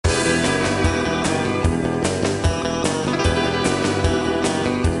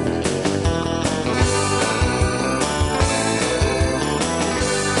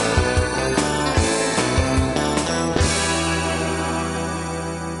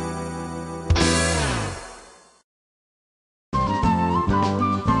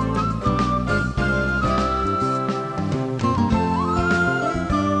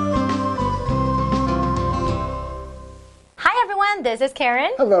This is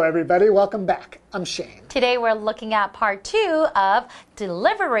Karen. Hello, everybody. Welcome back. I'm Shane. Today we're looking at part 2 of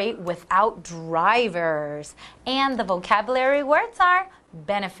delivery without drivers. And the vocabulary words are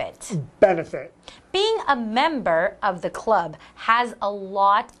benefit. Benefit. Being a member of the club has a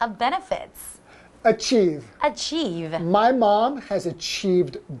lot of benefits. Achieve. Achieve. My mom has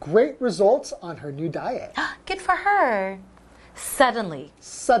achieved great results on her new diet. Good for her. Suddenly.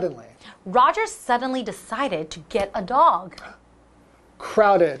 Suddenly. Roger suddenly decided to get a dog.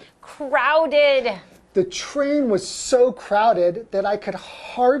 Crowded. Crowded. The train was so crowded that I could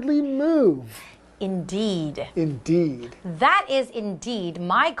hardly move. Indeed. Indeed. That is indeed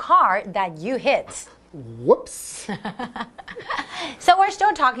my car that you hit. Whoops. So we're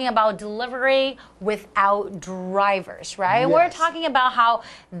still talking about delivery without drivers, right? Yes. We're talking about how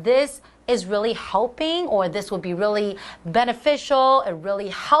this is really helping, or this would be really beneficial. It really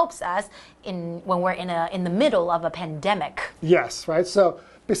helps us when we're in the middle of a pandemic. Yes, right. So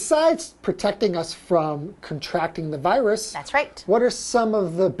besides protecting us from contracting the virus, That's right. what are some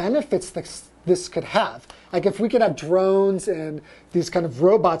of the benefits that this could have? Like if we could have drones and these kind of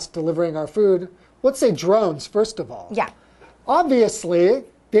robots delivering our food. Let's say drones, first of all. Yeah. Obviously,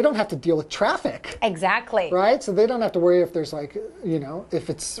 they don't have to deal with traffic. Exactly. Right? So they don't have to worry if there's if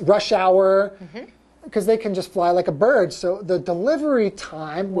it's rush hour, because they can just fly like a bird. So the delivery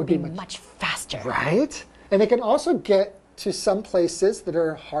time would be much faster. Right? And they can also get to some places that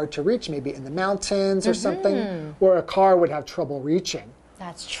are hard to reach, maybe in the mountains or something, where a car would have trouble reaching.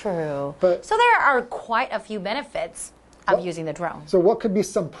 That's true. But so there are quite a few benefits of using the drone. So what could be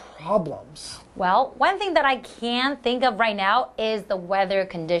some problems? Well, one thing that I can't think of right now is the weather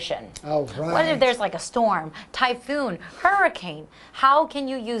condition. Oh, right. What if there's like a storm, typhoon, hurricane? How can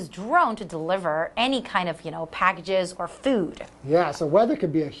you use drone to deliver any kind of, packages or food? Yeah, so weather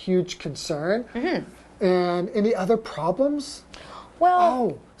could be a huge concern. And any other problems?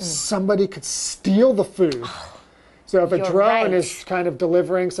 Well, somebody could steal the food. So if a drone is kind of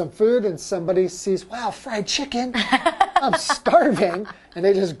delivering some food and somebody sees, wow, fried chicken, I'm starving, and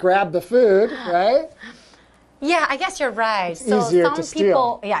they just grab the food, right? Yeah, I guess you're right. It's easier to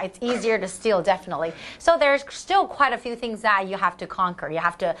steal. Yeah, it's easier to steal, definitely. So there's still quite a few things that you have to conquer. You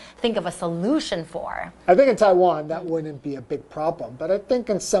have to think of a solution for. I think in Taiwan, that wouldn't be a big problem. But I think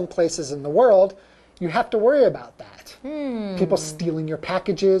in some places in the world, you have to worry about that. People stealing your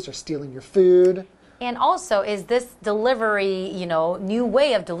packages or stealing your food. And also, is this delivery, new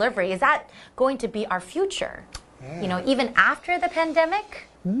way of delivery, is that going to be our future? Yeah. Even after the pandemic?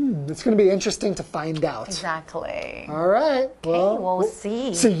 It's going to be interesting to find out. Exactly. All right. Okay, we'll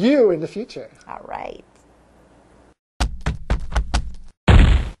see. See you in the future. All right.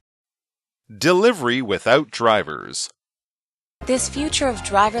 Delivery without drivers. This future of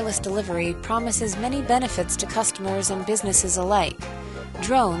driverless delivery promises many benefits to customers and businesses alike.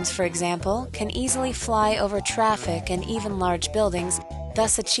 Drones, for example, can easily fly over traffic and even large buildings,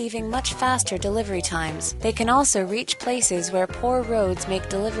 thus achieving much faster delivery times. They can also reach places where poor roads make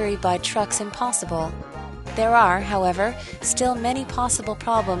delivery by trucks impossible. There are, however, still many possible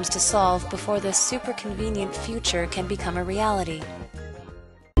problems to solve before this super convenient future can become a reality.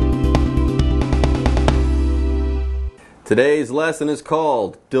 Today's lesson is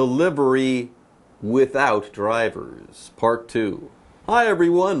called Delivery Without Drivers, Part 2. Hi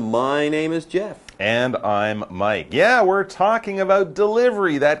everyone, my name is Jeff. And I'm Mike. Yeah, we're talking about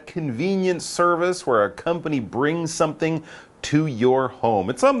delivery, that convenient service where a company brings something to your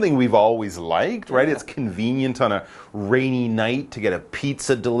home. It's something we've always liked, right? It's convenient on a rainy night to get a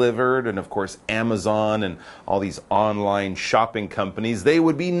pizza delivered, and of course Amazon and all these online shopping companies, they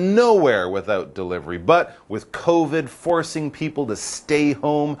would be nowhere without delivery. But with COVID forcing people to stay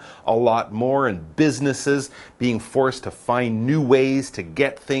home a lot more and businesses being forced to find new ways to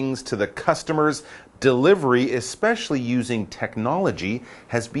get things to the customers, delivery, especially using technology,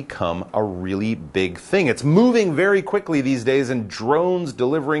 has become a really big thing. It's moving very quickly these days, and drones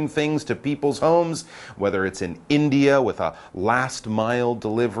delivering things to people's homes, whether it's in India with a last mile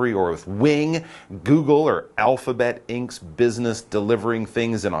delivery or with Wing, Google or Alphabet Inc.'s business delivering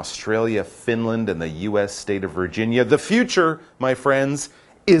things in Australia, Finland, and the U.S. state of Virginia. The future, my friends,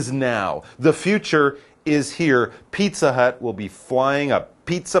 is now. The future is here. Pizza Hut will be flying a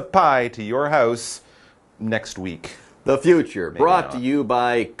pizza pie to your house next week. The future, brought to you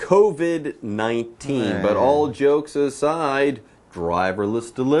by COVID-19. But all jokes aside,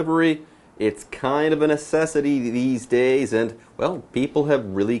 driverless delivery, it's kind of a necessity these days, and, well, people have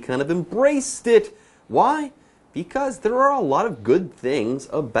really kind of embraced it. Why? Because there are a lot of good things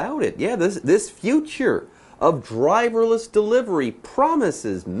about it. Yeah, this future of driverless delivery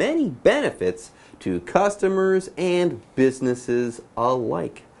promises many benefits to customers and businesses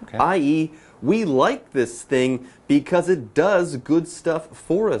alike. I.e., we like this thing because it does good stuff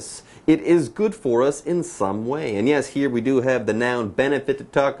for us. It is good for us in some way. And yes, here we do have the noun benefit to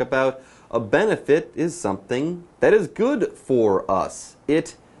talk about. A benefit is something that is good for us.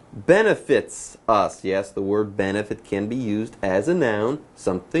 It benefits us. Yes, the word benefit can be used as a noun,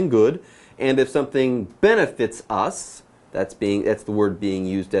 something good. And if something benefits us, that's the word being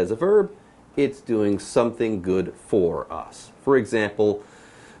used as a verb, it's doing something good for us. For example,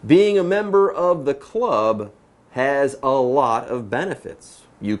 being a member of the club has a lot of benefits.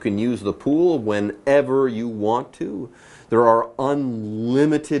 You can use the pool whenever you want to. There are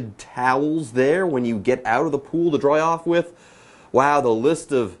unlimited towels there when you get out of the pool to dry off with. Wow, the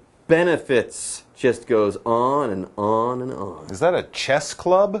list of benefits just goes on and on and on. Is that a chess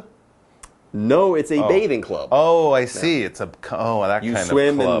club? No, it's a bathing club. Oh, I see. Yeah. It's that kind of club. You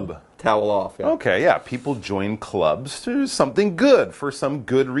swim and towel off. Yeah. Okay, yeah. People join clubs to do something good for some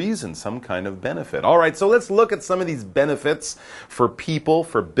good reason, some kind of benefit. All right, so let's look at some of these benefits for people,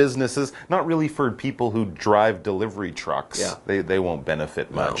 for businesses. Not really for people who drive delivery trucks. Yeah. They won't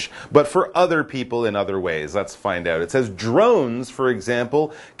benefit much. But for other people in other ways. Let's find out. It says drones, for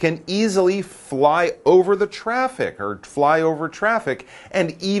example, can easily fly over the traffic or fly over traffic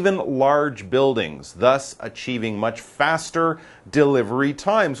and even large buildings, thus achieving much faster delivery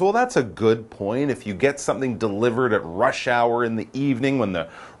times. Well, that's a good point. If you get something delivered at rush hour in the evening when the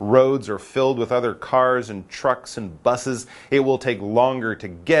roads are filled with other cars and trucks and buses, it will take longer to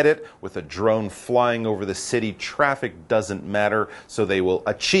get it. With a drone flying over the city, traffic doesn't matter, so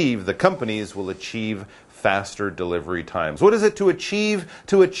the companies will achieve faster delivery times. What is it to achieve?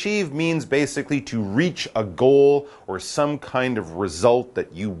 To achieve means basically to reach a goal or some kind of result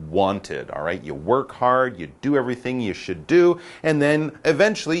that you wanted. All right, you work hard, you do everything you should do, and then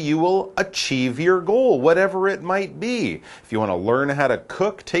eventually you will achieve your goal, whatever it might be. If you want to learn how to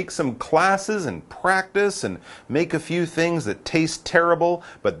cook, take some classes and practice and make a few things that taste terrible,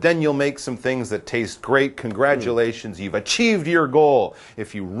 but then you'll make some things that taste great. Congratulations, you've achieved your goal.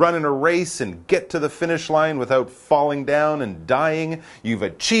 If you run in a race and get to the finish line without falling down and dying, you've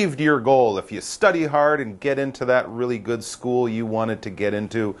achieved your goal. If you study hard and get into that really good school you wanted to get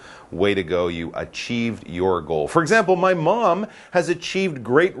into, way to go, you achieved your goal. For example, my mom has achieved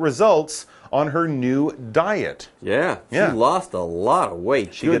great results on her new diet. Yeah, she lost a lot of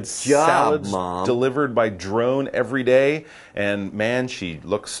weight. She gets salads delivered by drone every day, and man, she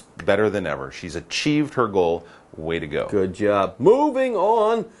looks better than ever. She's achieved her goal. Way to go. Good job. Moving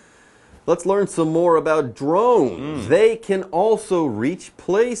on. Let's learn some more about drones. They can also reach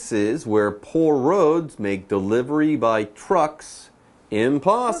places where poor roads make delivery by trucks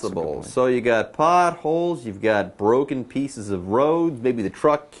impossible. So you got potholes, you've got broken pieces of roads, maybe the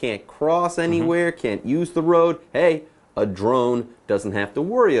truck can't cross anywhere, can't use the road. Hey, a drone doesn't have to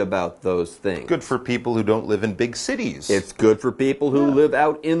worry about those things. Good for people who don't live in big cities. It's good for people who live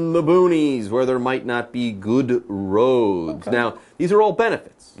out in the boonies where there might not be good roads. Now, these are all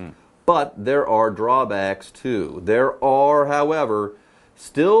benefits. But there are drawbacks too. There are, however,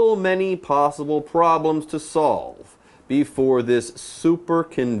 still many possible problems to solve before this super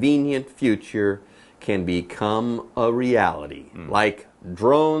convenient future can become a reality. Like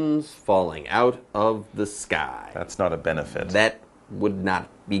drones falling out of the sky. That's not a benefit. That would not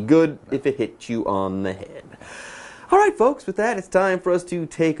be good if it hit you on the head. All right, folks, with that, it's time for us to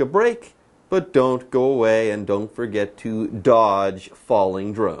take a break. But don't go away and don't forget to dodge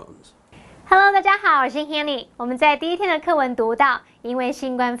falling drones. Hello， 大家好，我是 Hanny。我们在第一天的课文读到，因为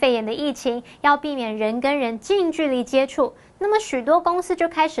新冠肺炎的疫情，要避免人跟人近距离接触，那么许多公司就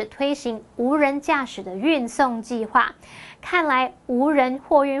开始推行无人驾驶的运送计划。看来无人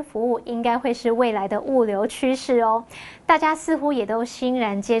货运服务应该会是未来的物流趋势哦。大家似乎也都欣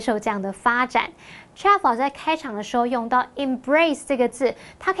然接受这样的发展。Jeff 老师在开场的时候用到 embrace 这个字，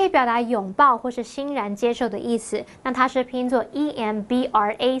它可以表达拥抱或是欣然接受的意思。那它是拼作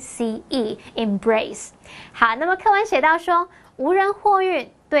embrace。好，那么课文写到说，无人货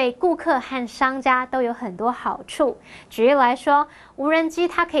运对顾客和商家都有很多好处。举例来说，无人机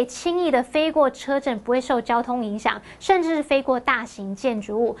它可以轻易的飞过车阵，不会受交通影响，甚至是飞过大型建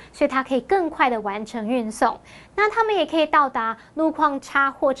筑物，所以它可以更快的完成运送。那它们也可以到达路况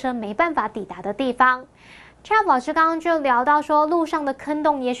差货车没办法抵达的地方。Jeff 老师刚刚就聊到说，路上的坑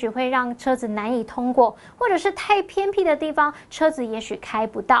洞也许会让车子难以通过，或者是太偏僻的地方，车子也许开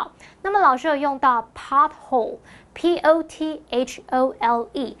不到。那么老师有用到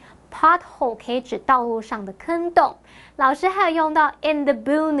pothole。Pothole pothole 可以指道路上的坑洞。老师还有用到 in the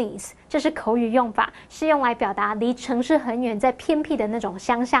boonies， 这是口语用法，是用来表达离城市很远，在偏僻的那种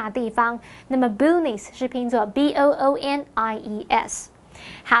乡下地方。那么 boonies 是拼作 B-O-O-N-I-E-S。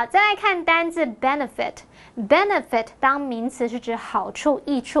好，再来看单字 benefit。benefit 当名词是指好处、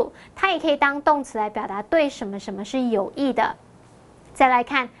益处，它也可以当动词来表达对什么什么是有益的。再来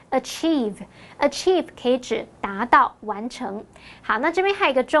看 achieve 可以指达到、完成。好，那这边还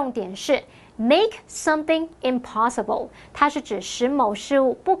有一个重点是 make something impossible， 它是指使某事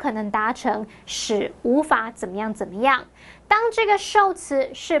物不可能达成，使无法怎么样怎么样。当这个受词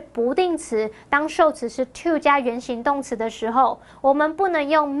是不定词，当受词是 to 加原形动词的时候，我们不能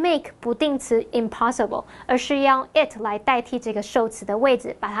用 make 不定词 impossible， 而是用 it 来代替这个受词的位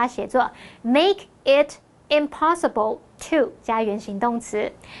置，把它写作 make it impossible to 加原形动词。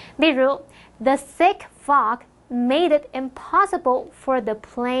例如 The thick fog made it impossible for the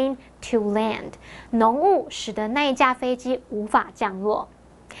plane to land。浓雾使得那一架飞机无法降落。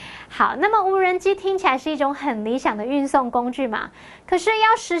好，那么无人机听起来是一种很理想的运送工具嘛？可是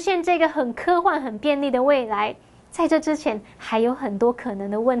要实现这个很科幻、很便利的未来，在这之前还有很多可能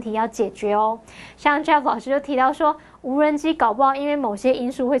的问题要解决哦。像 Jeff 老师就提到说，无人机搞不好因为某些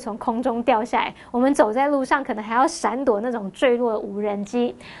因素会从空中掉下来，我们走在路上可能还要闪躲那种坠落的无人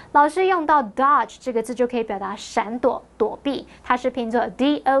机。老师用到 dodge 这个字就可以表达闪躲、躲避，它是拼作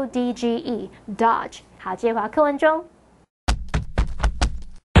D-O-D-G-E，dodge。好，接回到课文中。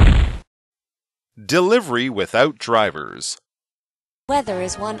Delivery without drivers. Weather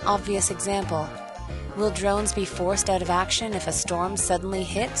is one obvious example. Will drones be forced out of action if a storm suddenly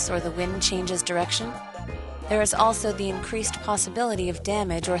hits or the wind changes direction? There is also the increased possibility of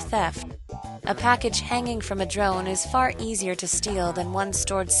damage or theft. A package hanging from a drone is far easier to steal than one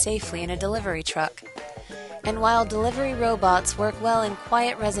stored safely in a delivery truck. And while delivery robots work well in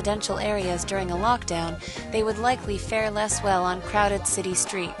quiet residential areas during a lockdown, they would likely fare less well on crowded city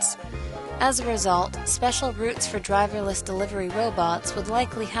streets. As a result, special routes for driverless delivery robots would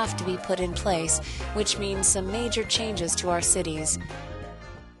likely have to be put in place, which means some major changes to our cities.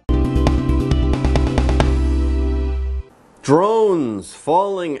 Drones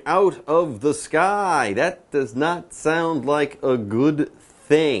falling out of the sky. That does not sound like a good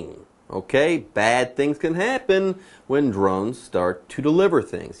thing. Okay, bad things can happen when drones start to deliver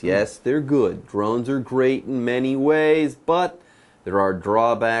things. Yes, they're good. Drones are great in many ways, but there are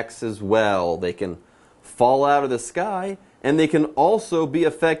drawbacks as well. They can fall out of the sky, and they can also be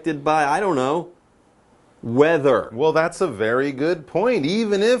affected by, I don't know, weather. Well, that's a very good point.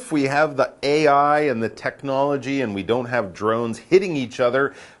 Even if we have the AI and the technology and we don't have drones hitting each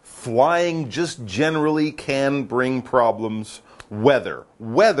other, flying just generally can bring problems.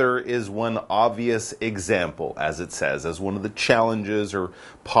 Weather is one obvious example, as it says, as one of the challenges or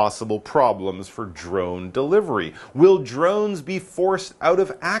possible problems for drone delivery. Will drones be forced out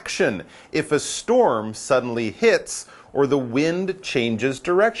of action if a storm suddenly hits or the wind changes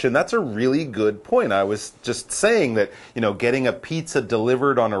direction? That's a really good point. I was just saying that, getting a pizza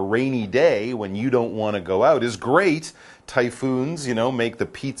delivered on a rainy day when you don't want to go out is great. Typhoons, make the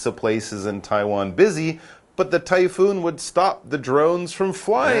pizza places in Taiwan busy, but the typhoon would stop the drones from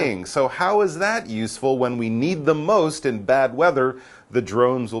flying. Yeah. So how is that useful when we need them most in bad weather? The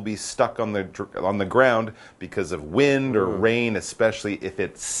drones will be stuck on the ground because of wind or rain, especially if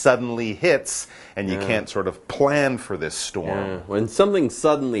it suddenly hits and you can't sort of plan for this storm. Yeah. When something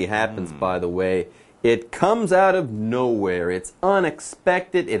suddenly happens, by the way, it comes out of nowhere. It's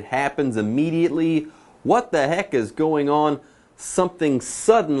unexpected. It happens immediately. What the heck is going on? Something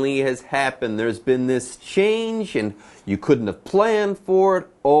suddenly has happened. There's been this change and you couldn't have planned for it.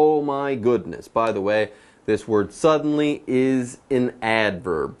 Oh my goodness. By the way, this word suddenly is an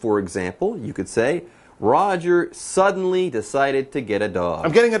adverb. For example, you could say, Roger suddenly decided to get a dog.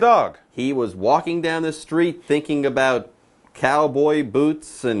 I'm getting a dog. He was walking down the street thinking about cowboy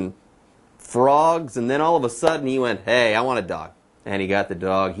boots and frogs, and then all of a sudden he went, hey, I want a dog. And he got the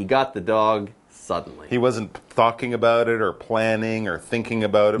dog. He got the dog suddenly. He wasn't talking about it or planning or thinking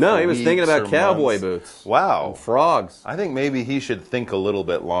about it. No, he was thinking about cowboy boots. Wow. And frogs. I think maybe he should think a little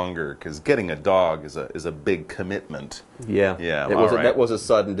bit longer because getting a dog is a big commitment. Yeah. Yeah. That was a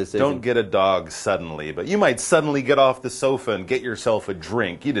sudden decision. Don't get a dog suddenly, but you might suddenly get off the sofa and get yourself a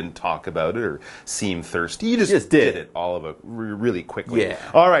drink. You didn't talk about it or seem thirsty. You just did it all of it really quickly. Yeah.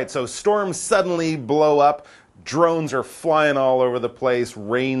 All right, so storms suddenly blow up. Drones are flying all over the place.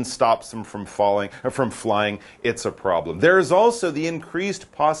 Rain stops them from flying. It's a problem. There is also the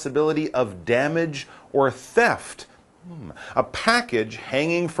increased possibility of damage or theft. A package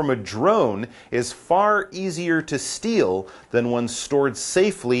hanging from a drone is far easier to steal than one stored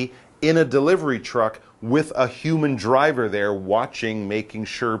safely in a delivery truck with a human driver there watching, making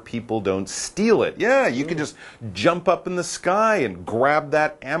sure people don't steal it. Yeah, you could just jump up in the sky and grab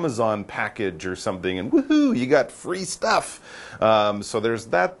that Amazon package or something, and woohoo, you got free stuff. So there's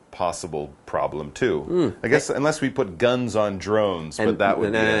that possible problem too. I guess unless we put guns on drones, but that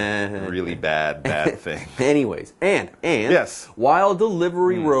would be a really bad thing. Anyways, and yes, while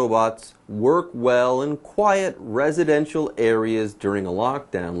delivery robots work well in quiet residential areas during a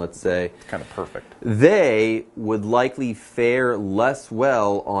lockdown, let's say, it's kind of perfect. They would likely fare less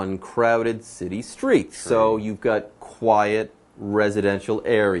well on crowded city streets. True. So you've got quiet residential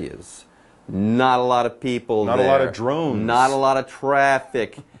areas. Not a lot of people there. Not a lot of drones. Not a lot of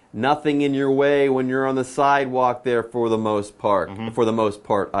traffic. Nothing in your way when you're on the sidewalk there for the most part. For the most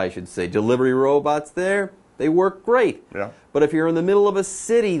part, I should say. Delivery robots there, they work great. Yeah. But if you're in the middle of a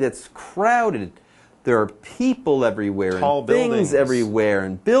city that's crowded, there are people everywhere, tall and things buildings everywhere,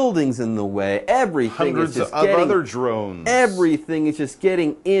 and buildings in the way. Everything Hundreds is just of getting, other drones. Everything is just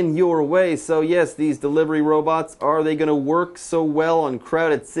getting in your way. So yes, these delivery robots, are they going to work so well on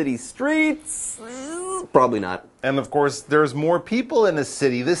crowded city streets? Probably not. And of course, there's more people in a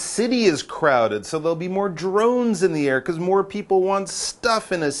city. This city is crowded, so there'll be more drones in the air because more people want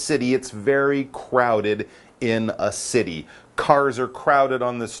stuff in a city. It's very crowded in a city. Cars are crowded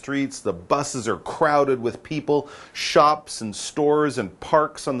on the streets. The buses are crowded with people. Shops and stores and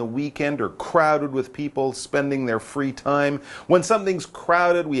parks on the weekend are crowded with people spending their free time. When something's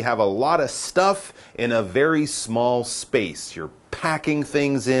crowded, we have a lot of stuff in a very small space. You're packing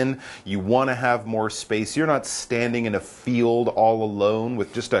things in. You want to have more space. You're not standing in a field all alone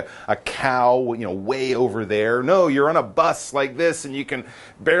with just a cow, way over there. No, you're on a bus like this and you can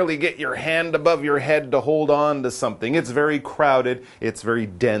barely get your hand above your head to hold on to something. It's very crowded. It's very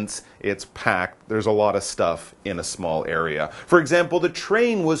dense. It's packed. There's a lot of stuff in a small area. For example, the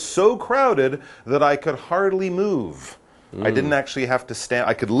train was so crowded that I could hardly move. I didn't actually have to stand.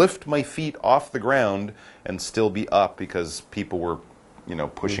 I could lift my feet off the ground and still be up because people were,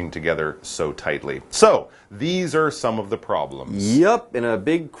 pushing together so tightly. So, these are some of the problems. Yep, in a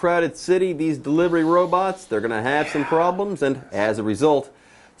big crowded city, these delivery robots, they're going to have some problems, and as a result,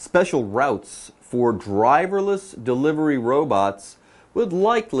 special routes for driverless delivery robots would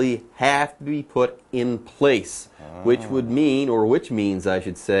likely have to be put in place, which means, I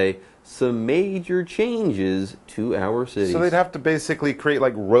should say, some major changes to our cities. So they'd have to basically create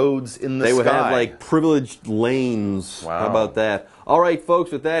like roads in the sky. They would have like privileged lanes. Wow. How about that? All right,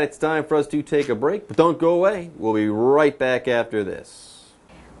 folks, with that, it's time for us to take a break. But don't go away. We'll be right back after this.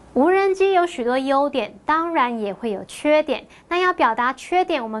 无人机有许多优点，当然也会有缺点。那要表达缺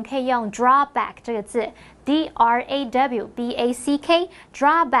点，我们可以用 drawback 这个字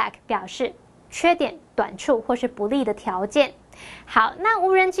 ，drawback，drawback 表示缺点、短处或是不利的条件。好，那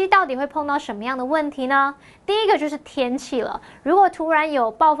无人机到底会碰到什么样的问题呢？第一个就是天气了。如果突然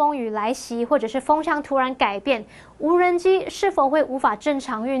有暴风雨来袭，或者是风向突然改变，无人机是否会无法正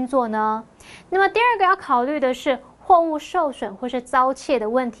常运作呢？那么第二个要考虑的是货物受损或是遭窃的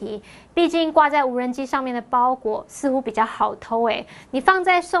问题，毕竟挂在无人机上面的包裹似乎比较好偷诶，你放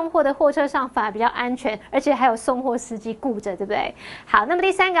在送货的货车上反而比较安全，而且还有送货司机顾着，对不对？好，那么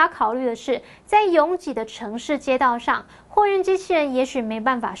第三个要考虑的是，在拥挤的城市街道上，货运机器人也许没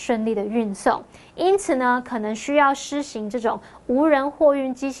办法顺利的运送，因此呢，可能需要施行这种无人货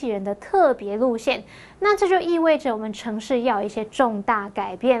运机器人的特别路线。那这就意味着我们城市要有一些重大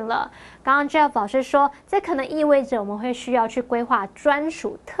改变了。刚刚 Jeff 老师说，这可能意味着我们会需要去规划专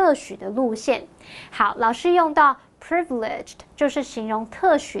属特许的路线。好，老师用到 privileged 就是形容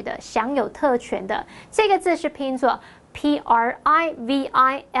特许的、享有特权的，这个字是拼作 privileged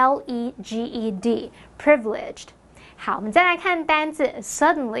privileged。好，我们再来看单字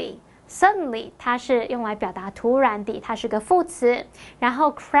suddenly。Suddenly 它是用来表达突然的，它是个副词。然后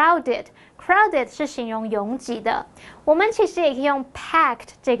crowded 是形容拥挤的。我们其实也可以用 packed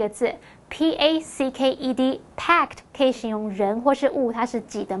这个字 packed packed 可以形容人或是物，它是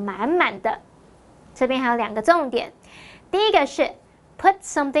挤得满满的。这边还有两个重点，第一个是 put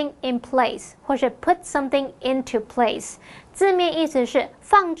something in place 或是 put something into place， 字面意思是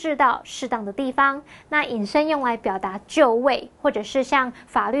放置到适当的地方，那引申用来表达就位，或者是像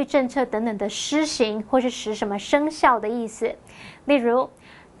法律政策等等的施行或是使什么生效的意思。例如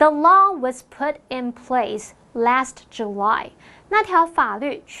The law was put in place last July， 那条法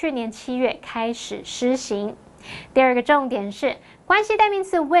律去年7月开始施行。第二个重点是，关系代名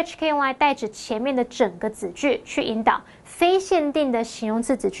词 which 可以用来代指前面的整个子句，去引导非限定的形容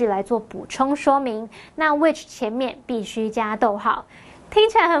词子句来做补充说明。那 which 前面必须加逗号。听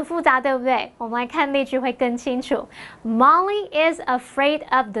起来很复杂，对不对？我们来看例句会更清楚。Molly is afraid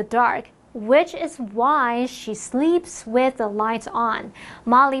of the dark, which is why she sleeps with the lights on.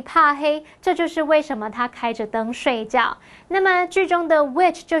 Molly 怕黑，这就是为什么她开着灯睡觉。那么句中的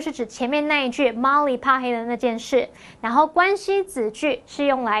which 就是指前面那一句 Molly 怕黑的那件事，然后关系子句是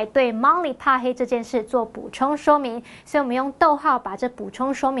用来对 Molly 怕黑这件事做补充说明，所以我们用逗号把这补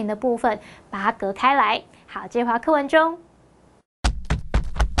充说明的部分把它隔开来。好，接回到课文中。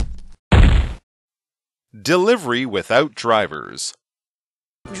Delivery without drivers.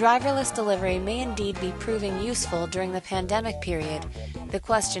 Driverless delivery may indeed be proving useful during the pandemic period. The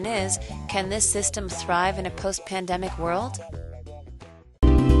question is, can this system thrive in a post-pandemic world?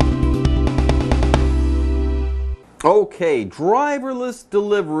 Okay, driverless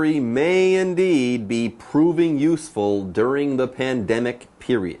delivery may indeed be proving useful during the pandemic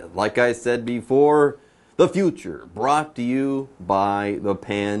period. Like I said before, the future brought to you by the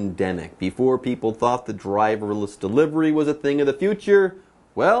pandemic. Before people thought the driverless delivery was a thing of the future,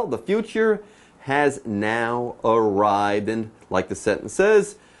 well, the future has now arrived. And like the sentence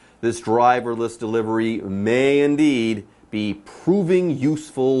says, this driverless delivery may indeed be proving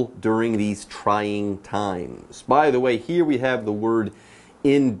useful during these trying times. By the way, here we have the word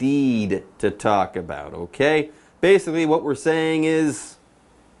indeed to talk about, okay? Basically, what we're saying is,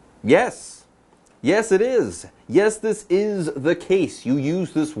 yes. Yes, it is. Yes, this is the case. You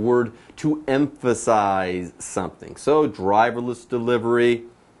use this word to emphasize something. So, driverless delivery,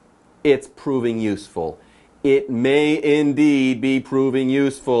 it's proving useful. It may indeed be proving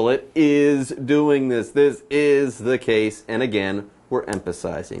useful. It is doing this. This is the case. And again, we're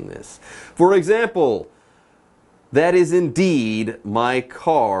emphasizing this. For example, that is indeed my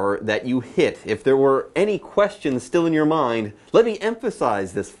car that you hit. If there were any questions still in your mind, let me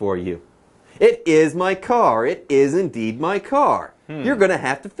emphasize this for you. It is my car. It is indeed my car. You're going to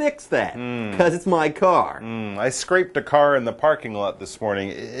have to fix that because it's my car. I scraped a car in the parking lot this morning.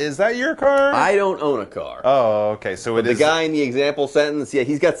 Is that your car? I don't own a car. Oh, okay. So but the guy in the example sentence, yeah,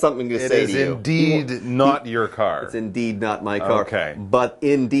 he's got something to say to you. It is indeed not your car. It's indeed not my car. Okay. But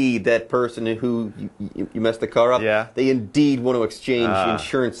indeed, that person who you messed the car up, yeah, they indeed want to exchange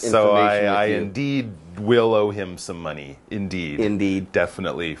insurance information so with you. I indeed will owe him some money. Indeed. Indeed.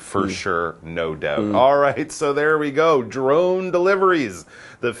 Definitely. For sure. No doubt. All right. So there we go. Drone deliveries.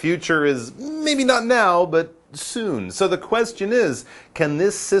 The future is maybe not now, but soon. So the question is, can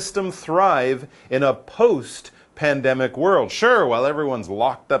this system thrive in a post-pandemic world? Sure, while everyone's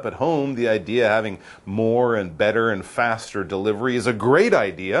locked up at home, the idea of having more and better and faster delivery is a great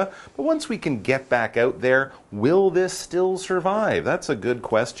idea. But once we can get back out there, will this still survive? That's a good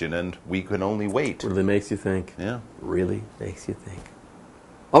question, and we can only wait. Really makes you think. Yeah. Really makes you think.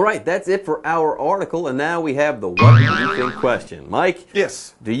 All right, that's it for our article, and now we have the what do you think question. Mike?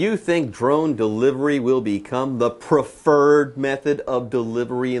 Yes. Do you think drone delivery will become the preferred method of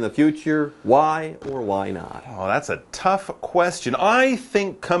delivery in the future? Why or why not? Oh, that's a tough question. I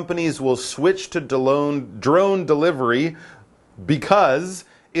think companies will switch to drone delivery because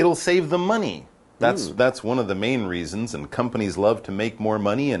it'll save them money. That's one of the main reasons, and companies love to make more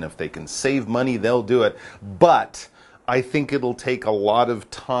money, and if they can save money, they'll do it. But I think it'll take a lot of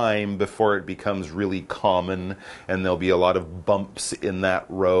time before it becomes really common, and there'll be a lot of bumps in that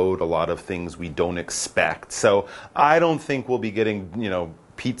road, a lot of things we don't expect. So I don't think we'll be getting,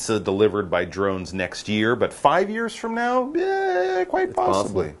 pizza delivered by drones next year, but 5 years from now, yeah, quite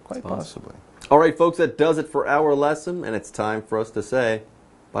possibly. Quite possibly. All right, folks, that does it for our lesson, and it's time for us to say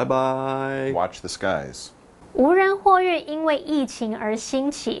bye-bye. Watch the skies. 无人货运因为疫情而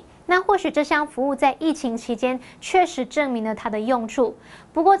兴起，那或许这项服务在疫情期间确实证明了它的用处。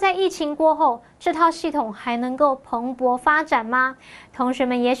不过在疫情过后，这套系统还能够蓬勃发展吗？同学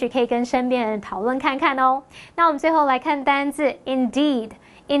们也许可以跟身边人讨论看看哦。那我们最后来看单字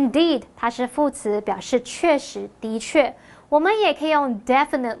indeed。indeed 它是副词，表示确实、的确。我们也可以用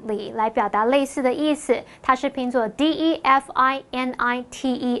definitely 来表达类似的意思，它是拼作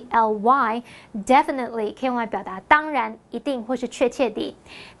definitely。definitely 可以用来表达当然、一定或是确切地。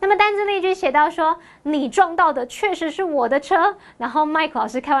那么单字例句写到说，你撞到的确实是我的车，然后 Mike 老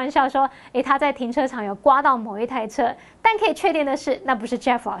师开玩笑说，他在停车场有刮到某一台车，但可以确定的是，那不是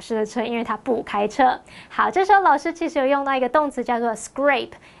Jeff 老师的车，因为他不开车。好，这时候老师其实有用到一个动词叫做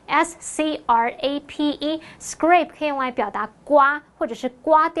scrape。scrape 可以用来表达刮或者是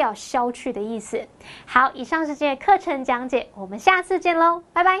刮掉、消去的意思。好，以上是这节课程讲解，我们下次见喽，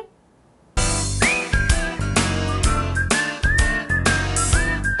拜拜。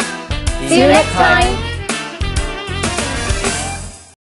See you next time.